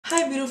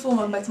Hi beautiful,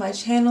 welcome back to my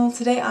channel.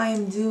 Today I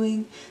am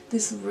doing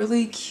this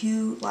really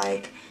cute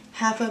like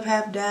half up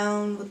half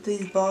down with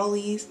these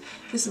ballies.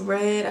 This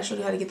red, I showed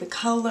you how to get the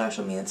color, I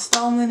showed me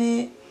installing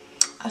it,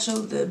 I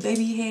showed the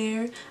baby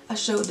hair, I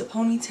showed the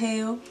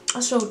ponytail,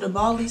 I showed the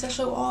ballies, I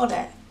showed all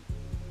that.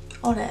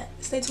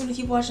 Stay tuned to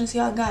keep watching and see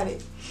how I got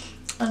it.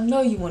 I know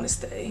you want to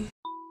stay.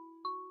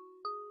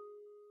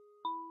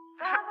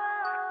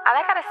 All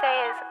I gotta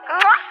say is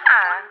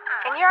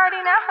mwah, and you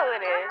already know who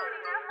it is.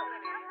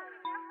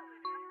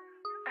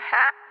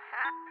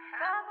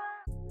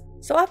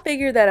 So I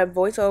figured that a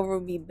voiceover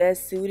would be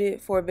best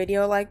suited for a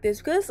video like this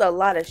because there's a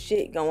lot of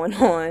shit going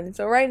on.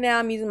 So right now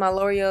I'm using my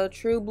L'Oreal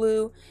True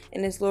Blue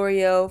and this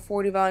L'Oreal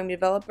 40 volume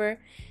developer.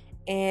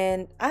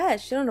 And I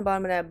had shit on the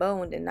bottom of that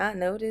bow and did not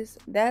notice.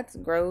 That's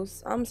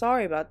gross. I'm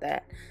sorry about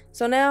that.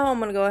 So now I'm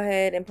going to go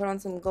ahead and put on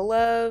some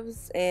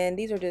gloves. And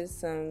these are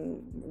just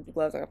some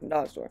gloves I got from the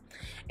dollar store.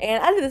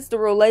 And I did this the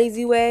real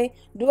lazy way.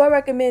 Do I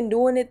recommend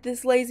doing it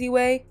this lazy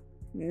way?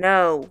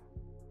 No.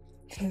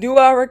 Do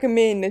I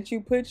recommend that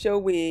you put your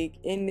wig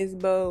in this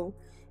bow?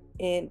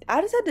 And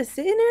I just had to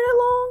sit in there that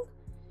long?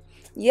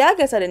 Yeah, I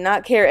guess I did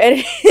not care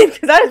editing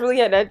because I just really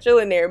had that chill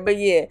in there. But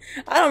yeah,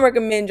 I don't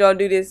recommend y'all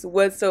do this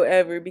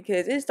whatsoever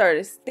because it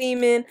started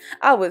steaming.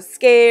 I was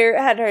scared.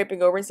 I had to hurry up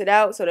and go rinse it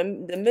out. So the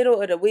middle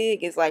of the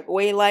wig is like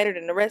way lighter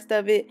than the rest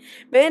of it.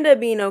 But it ended up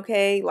being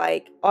okay.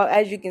 Like,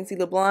 as you can see,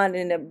 the blonde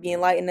ended up being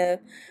light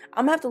enough.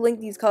 I'm going to have to link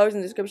these colors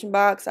in the description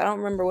box. I don't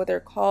remember what they're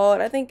called.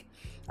 I think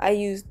I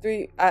used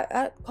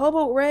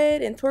cobalt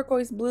red and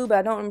turquoise blue, but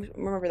I don't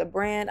remember the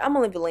brand. I'm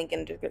going to leave a link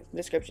in the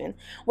description.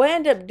 What I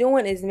ended up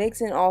doing is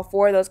mixing all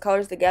four of those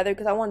colors together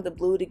because I wanted the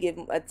blue to give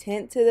a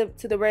tint to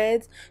the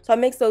reds. So I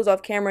mixed those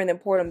off camera and then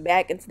poured them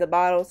back into the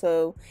bottle.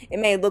 So it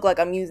may look like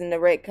I'm using the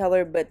red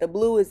color, but the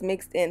blue is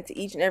mixed into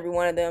each and every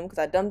one of them because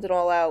I dumped it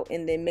all out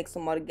and then mixed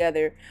them all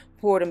together,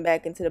 poured them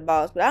back into the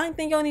bottles. But I don't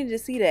think y'all needed to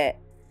see that.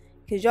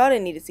 Because y'all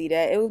didn't need to see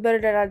that. It was better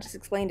that I just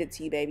explained it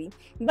to you, baby.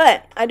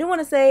 But I do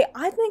want to say,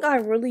 I think I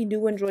really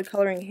do enjoy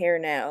coloring hair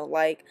now.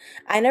 Like,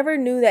 I never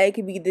knew that it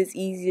could be this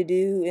easy to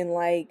do. And,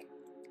 like,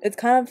 it's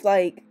kind of,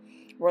 like,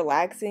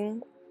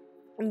 relaxing.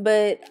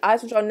 But I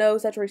just want y'all know,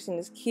 saturation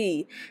is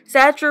key.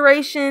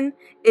 Saturation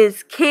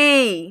is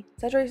key.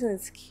 Saturation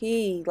is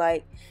key.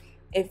 Like,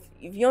 if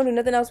you don't do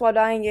nothing else while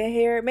dyeing your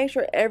hair, make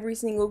sure every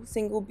single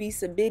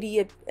piece of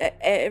bitty,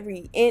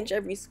 every inch,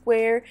 every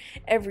square,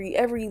 every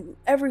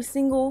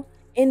single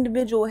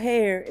individual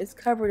hair is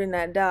covered in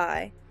that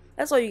dye.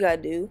 That's all you gotta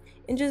do,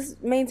 and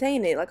just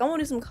maintain it. Like, I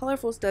want to do some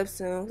colorful stuff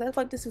soon. I feel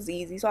like this was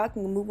easy, so I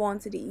can move on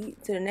to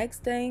the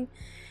next thing.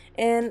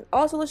 And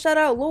also, let's shout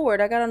out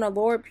Lord. I got on a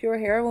Lord Pure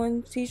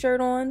Heroin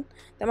t-shirt on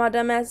that my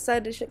dumbass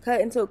decided to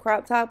cut into a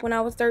crop top when I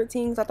was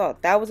 13 because I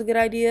thought that was a good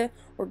idea.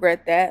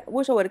 Regret that.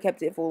 Wish I would have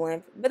kept it full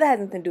length, but that has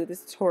nothing to do with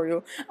this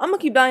tutorial. I'm gonna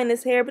keep dyeing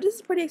this hair, but this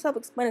is pretty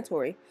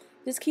self-explanatory.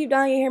 Just keep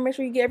dyeing your hair, make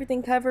sure you get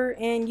everything covered,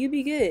 and you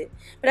be good.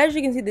 But as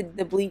you can see,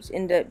 the bleach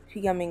ended up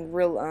becoming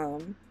real,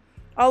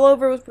 all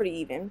over. It was pretty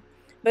even.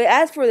 But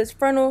as for this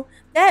frontal,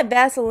 that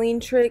Vaseline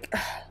trick,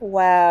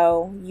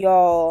 wow,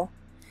 y'all.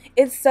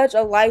 It's such a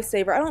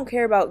lifesaver. I don't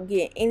care about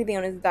getting anything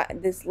on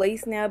this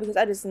lace now because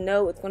I just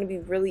know it's going to be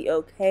really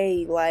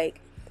okay.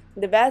 Like,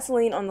 the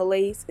Vaseline on the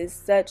lace is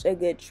such a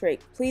good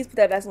trick. Please put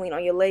that Vaseline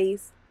on your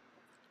lace.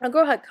 A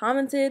girl had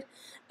commented,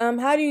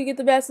 how do you get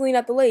the Vaseline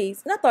out the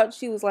lace? And I thought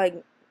she was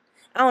like,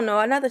 I don't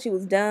know, not that she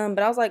was dumb,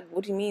 but I was like,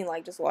 what do you mean,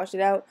 like, just wash it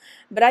out?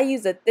 But I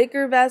used a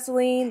thicker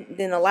Vaseline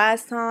than the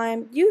last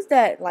time. Use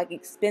that, like,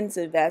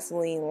 expensive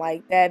Vaseline,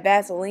 like that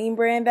Vaseline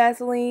brand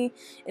Vaseline,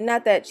 and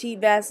not that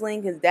cheap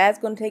Vaseline, because that's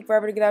going to take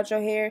forever to get out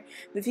your hair.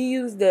 But if you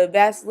use the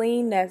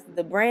Vaseline, that's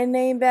the brand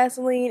name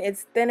Vaseline,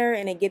 it's thinner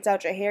and it gets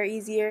out your hair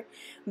easier.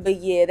 But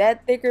yeah,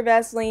 that thicker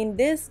Vaseline,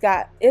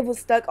 it was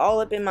stuck all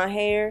up in my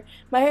hair.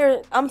 My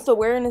hair, I'm still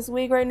wearing this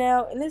wig right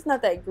now, and it's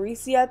not that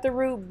greasy at the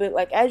root, but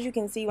like, as you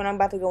can see when I'm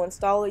about to go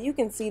install it, you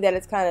can see that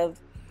it's kind of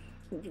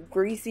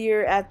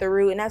greasier at the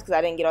root, and that's because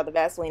I didn't get all the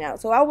Vaseline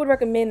out. So I would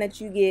recommend that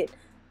you get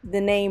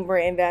the name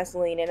brand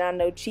Vaseline, and I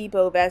know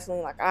cheapo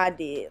Vaseline like I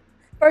did.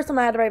 First time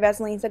I had the right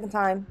Vaseline, second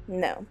time,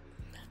 no.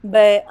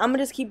 But I'm going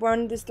to just keep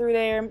running this through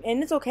there.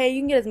 And it's okay.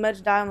 You can get as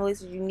much dye on the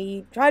lace as you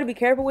need. Try to be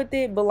careful with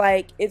it. But,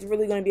 like, it's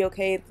really going to be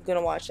okay. It's going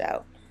to wash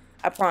out.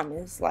 I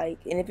promise. Like,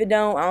 and if it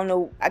don't, I don't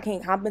know. I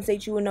can't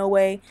compensate you in no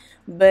way.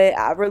 But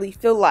I really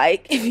feel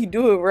like if you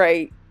do it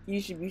right,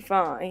 you should be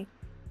fine.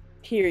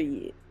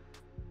 Period.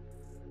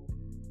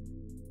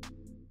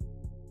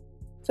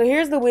 So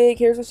here's the wig.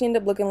 Here's what she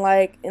ended up looking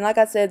like. And like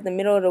I said, the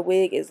middle of the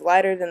wig is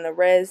lighter than the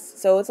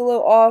rest. So it's a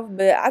little off.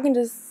 But I can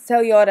just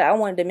tell y'all that I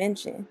want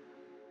dimension.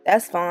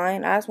 That's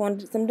fine. I just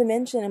wanted some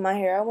dimension in my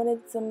hair. I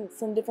wanted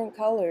some different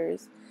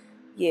colors.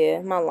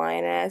 Yeah, my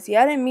lying ass.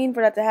 Yeah, I didn't mean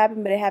for that to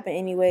happen, but it happened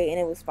anyway, and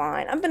it was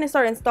fine. I'm going to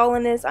start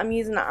installing this. I'm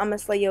using the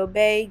Amaslayo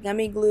Bay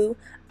gummy glue.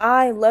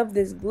 I love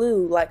this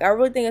glue. Like, I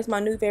really think it's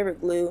my new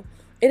favorite glue.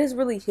 It just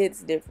really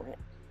hits different.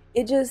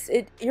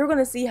 You're going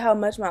to see how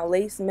much my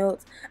lace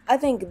melts. I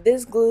think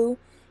this glue,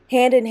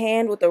 hand in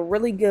hand with a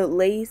really good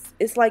lace,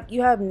 it's like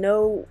you have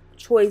no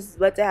choice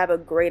but to have a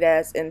great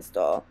ass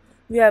install.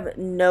 you have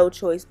no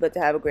choice but to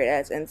have a great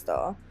ass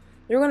install.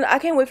 I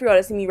can't wait for y'all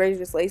to see me raise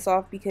this lace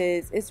off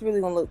because it's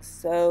really gonna look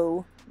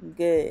so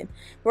good.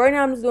 But right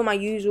now I'm just doing my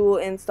usual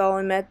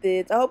installing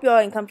methods. I hope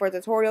y'all can come for a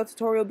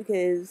tutorial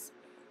because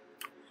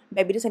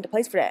baby, this ain't the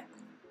place for that.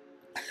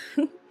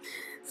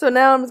 So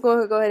now I'm just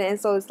going to go ahead and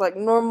install this like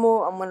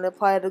normal. I'm going to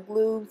apply the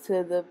glue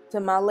to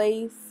my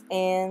lace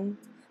and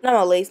not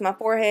my lace, my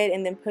forehead,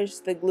 and then push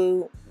the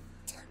glue.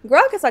 Girl,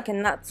 I guess I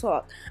cannot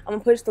talk. I'm going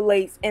to push the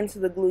lace into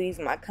the glue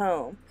using my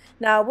comb.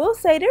 Now, I will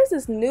say there's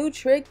this new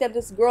trick that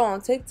this girl on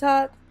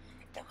TikTok,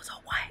 it was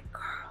a white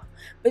girl,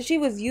 but she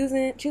was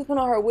putting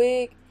on her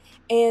wig,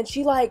 and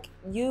she like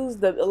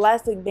used the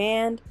elastic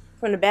band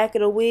from the back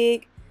of the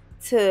wig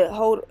to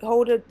hold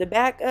the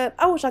back up.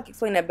 I wish I could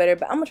explain that better,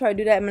 but I'm gonna try to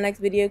do that in my next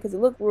video because it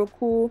looked real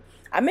cool.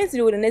 I meant to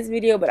do it in this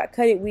video, but I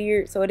cut it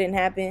weird, so it didn't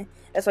happen.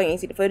 That's why you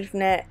didn't see the footage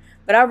from that.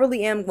 But I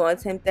really am going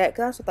to attempt that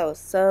because I thought that was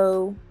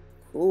so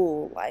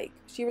cool. Like,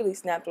 she really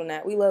snapped on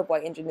that. We love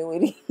white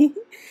ingenuity.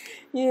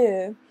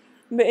 Yeah.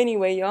 But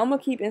anyway, y'all, I'm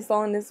gonna keep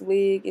installing this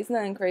wig. It's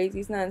nothing crazy.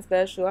 It's nothing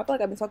special. I feel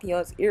like I've been talking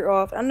y'all's ear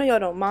off. I know y'all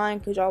don't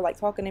mind because y'all like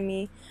talking to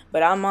me,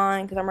 but I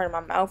mind because I'm running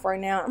my mouth right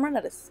now. I'm running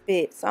out of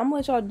spit, so I'm gonna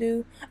let y'all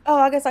do. Oh,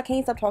 I guess I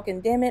can't stop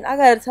talking. Damn it! I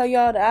gotta tell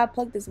y'all that I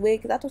plugged this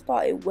wig because I just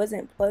thought it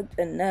wasn't plugged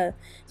enough.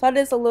 So I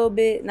did this a little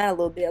bit, not a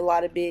little bit, a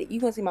lot of bit. You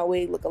gonna see my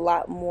wig look a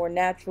lot more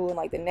natural in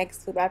like the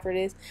next clip after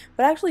this.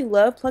 But I actually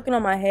love plucking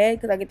on my head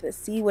because I get to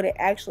see what it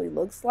actually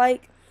looks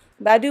like.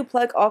 But I do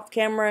pluck off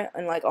camera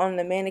and like on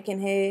the mannequin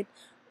head.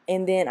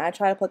 And then I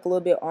try to pluck a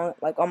little bit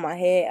on my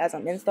head as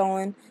I'm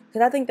installing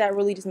because I think that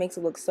really just makes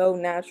it look so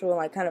natural and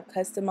like kind of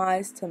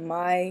customized to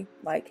my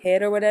like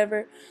head or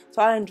whatever.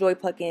 So I enjoy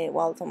plucking it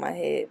while it's on my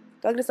head.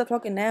 Do I get to stop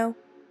talking now?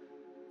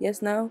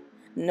 Yes, no?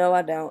 No,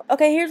 I don't.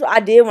 Okay, here's what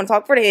I did want to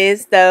talk for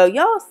this though.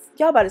 Y'all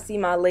about to see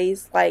my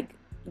lace like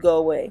go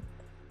away.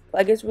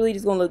 Like it's really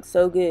just gonna look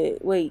so good.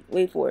 Wait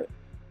for it.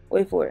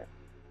 Wait for it.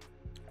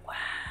 Wow.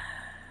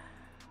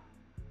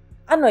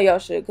 I know y'all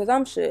should because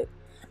I'm shook.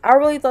 I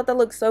really thought that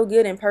looked so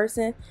good in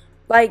person.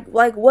 Like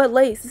what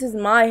lace? This is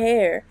my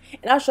hair.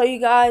 And I'll show you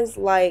guys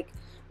like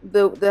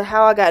the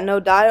how I got no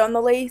dye on the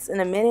lace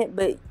in a minute,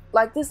 but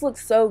like this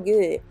looks so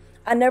good.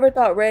 I never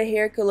thought red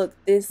hair could look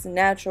this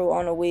natural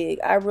on a wig.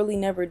 I really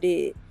never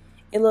did.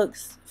 It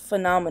looks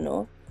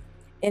phenomenal.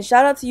 And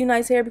shout out to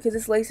UNice Hair because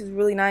this lace is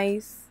really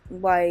nice.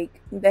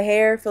 Like the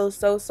hair feels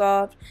so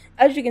soft.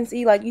 As you can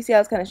see, like you see how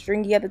it's kind of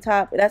stringy at the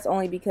top. But that's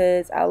only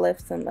because I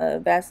left some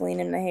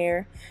Vaseline in the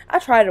hair. I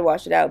tried to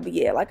wash it out, but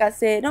yeah, like I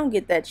said, don't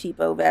get that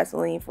cheapo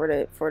Vaseline for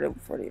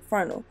the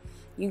frontal.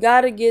 You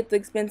gotta get the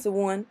expensive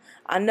one.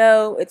 I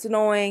know it's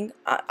annoying.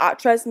 I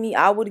trust me,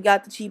 I would have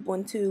got the cheap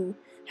one too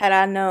had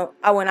I known.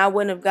 I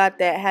wouldn't have got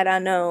that had I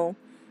known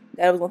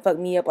that it was gonna fuck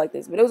me up like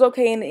this, but it was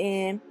okay in the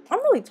end. I'm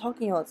really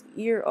talking y'all's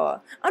ear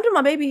off. I'm doing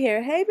my baby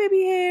hair. Hey,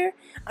 baby hair.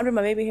 I'm doing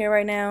my baby hair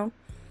right now,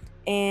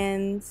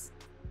 and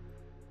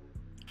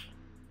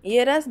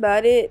yeah, that's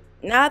about it.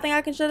 Now I think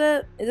I can shut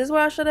up. Is this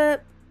where I shut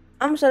up?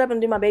 I'm gonna shut up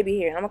and do my baby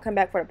hair, and I'm gonna come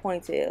back for the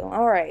ponytail.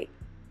 All right,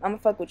 I'm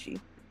gonna fuck with you.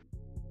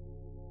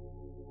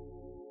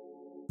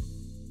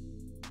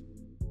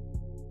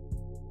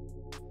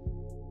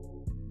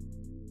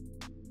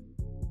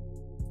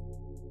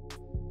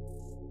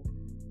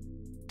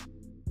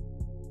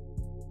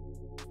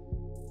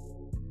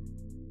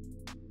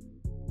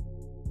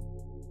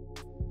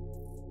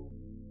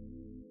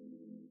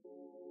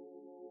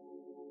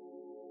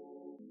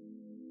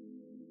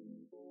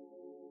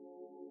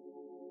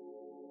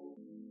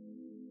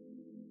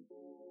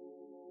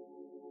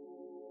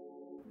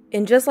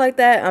 And just like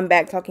that, I'm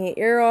back talking your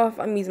ear off.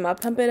 I'm using my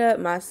Pump It Up,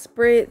 my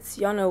spritz.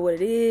 Y'all know what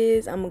it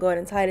is. I'm going to go ahead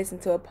and tie this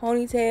into a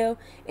ponytail.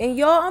 And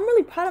y'all, I'm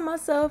really proud of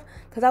myself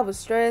because I was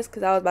stressed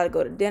because I was about to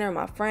go to dinner with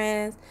my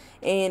friends.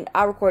 And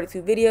I recorded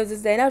 2 videos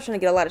this day. And I was trying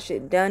to get a lot of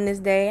shit done this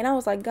day. And I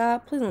was like,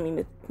 God, please let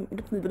me...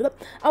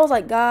 I was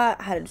like, God,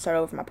 I had to start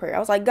over for my prayer. I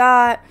was like,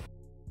 God,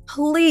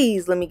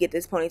 please let me get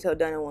this ponytail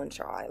done in one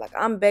try. Like,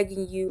 I'm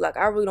begging you. Like,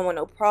 I really don't want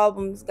no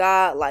problems,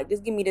 God. Like,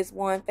 just give me this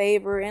one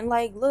favor. And,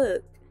 like,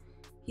 look.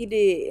 He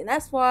did. And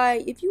that's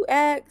why if you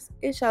ask,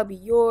 it shall be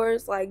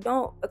yours. Like,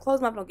 don't, a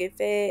closed mouth don't get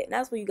fed. And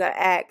that's what you gotta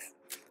ask,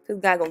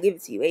 because God gonna give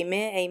it to you.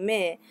 Amen.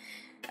 Amen.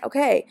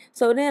 Okay,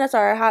 so then I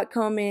started hot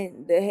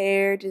combing the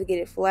hair just to get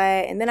it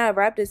flat, and then I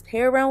wrapped this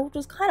hair around, which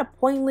was kind of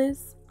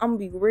pointless. I'm gonna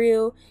be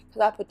real,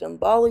 because I put them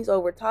ballies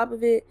over top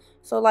of it.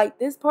 So like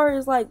this part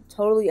is like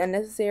totally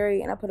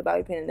unnecessary, and I put a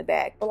bobby pin in the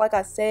back. But like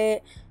I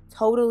said,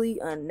 totally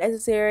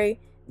unnecessary.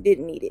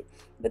 Didn't need it.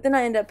 But then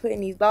I ended up putting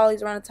these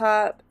ballies around the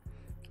top.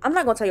 I'm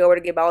not going to tell you where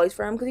to get ballies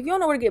from, because if you don't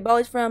know where to get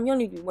ballies from, you don't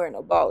need to be wearing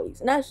no ballies.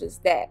 And that's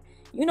just that.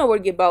 You know where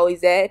to get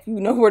ballies at if you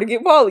know where to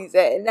get ballies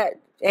at. And that,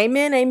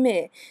 amen,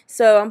 amen.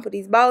 So I'm put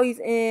these ballies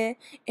in,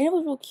 and it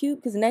was real cute,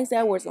 because the next day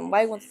I wore some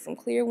white ones and some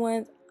clear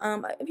ones.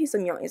 If you see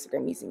me on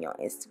Instagram, you see me on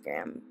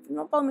Instagram. If you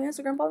don't follow me on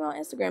Instagram, follow me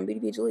on Instagram,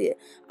 Beauty Jalea.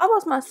 I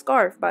lost my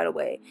scarf, by the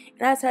way.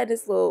 And I just had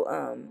this little,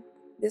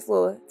 this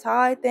little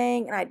tie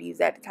thing, and I had to use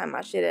that to tie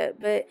my shit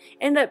up, but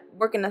ended up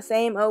working the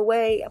same old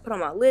way. I put on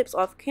my lips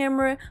off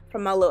camera, put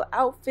on my little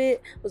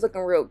outfit, was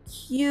looking real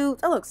cute.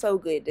 I look so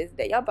good this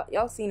day.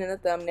 Y'all seen in the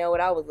thumbnail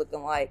what I was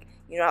looking like.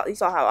 You know, you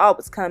saw how I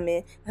was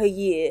coming. Oh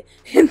yeah.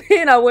 And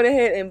then I went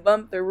ahead and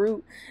bumped the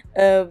root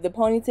of the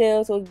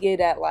ponytail so it get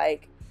that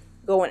like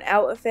going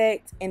out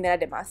effect, and then I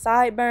did my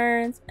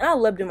sideburns, and I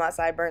love doing my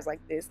sideburns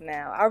like this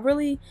now. I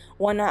really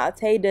want to know how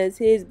Tay does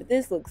his, but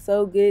this looks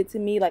so good to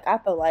me. Like, I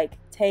feel like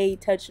Tay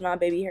touched my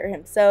baby hair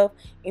himself,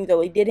 even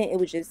though he didn't. It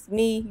was just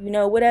me, you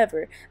know,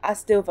 whatever. I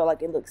still felt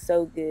like it looked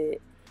so good.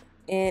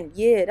 And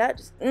yeah, that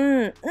just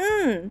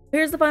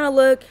Here's the final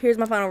look. Here's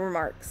my final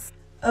remarks.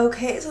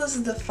 Okay, so this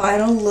is the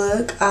final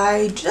look.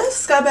 I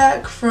just got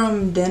back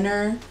from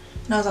dinner,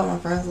 and I was out with my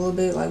friends a little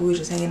bit, like we were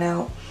just hanging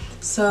out.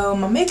 So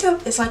my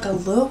makeup is like a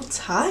little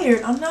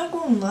tired. I'm not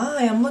gonna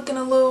lie. I'm looking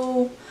a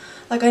little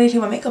like I need to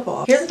take my makeup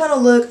off. Here's the final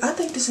look. I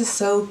think this is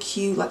so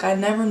cute. Like, I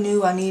never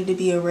knew I needed to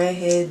be a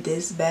redhead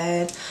this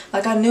bad.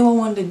 Like, I knew I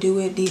wanted to do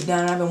it deep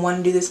down. I've been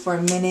wanting to do this for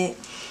a minute.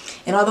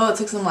 And although it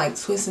took some like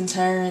twists and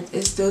turns,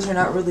 it still turned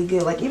out really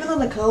good. Like, even though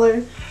the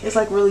color is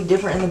like really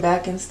different in the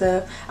back and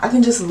stuff, I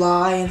can just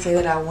lie and say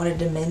that I wanted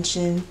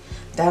dimension.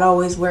 That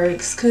always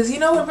works, because you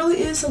know it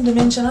really is some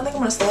dimension. I think I'm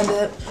gonna stand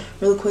up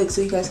real quick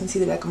so you guys can see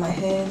the back of my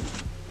head.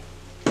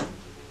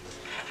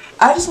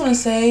 I just want to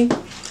say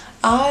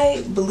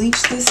I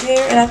bleached this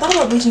hair, and I thought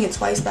about bleaching it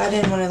twice, but I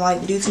didn't want to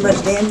like do too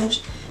much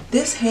damage.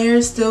 This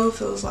hair still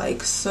feels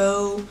like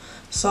so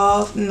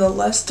soft, and the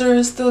luster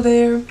is still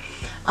there.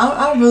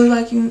 I really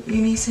like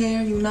UNice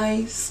Hair,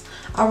 UNice.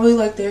 I really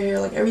like their hair.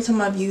 Like, every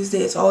time I've used it,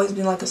 it's always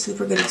been like a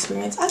super good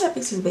experience. I got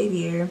Pixie's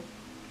baby hair.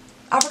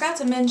 I forgot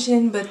to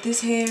mention, but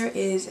this hair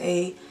is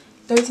a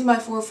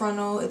 13x4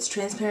 frontal. It's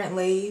transparent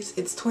lace.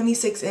 It's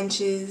 26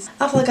 inches.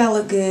 I feel like I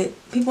look good.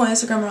 People on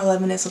Instagram are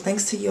loving it, so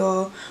thanks to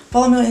y'all.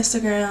 Follow me on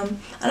Instagram.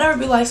 I never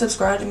be like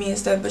subscribe to me and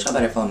stuff, but y'all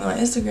better follow me on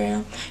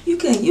Instagram. You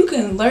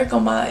can lurk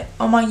on my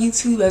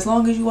YouTube as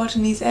long as you're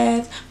watching these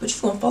ads, but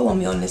you gonna follow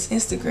me on this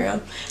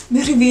Instagram.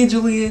 Beauty Via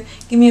Julia.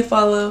 Give me a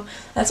follow.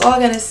 That's all I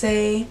gotta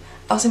say.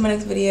 I'll see you in my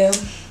next video.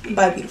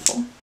 Bye,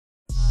 beautiful.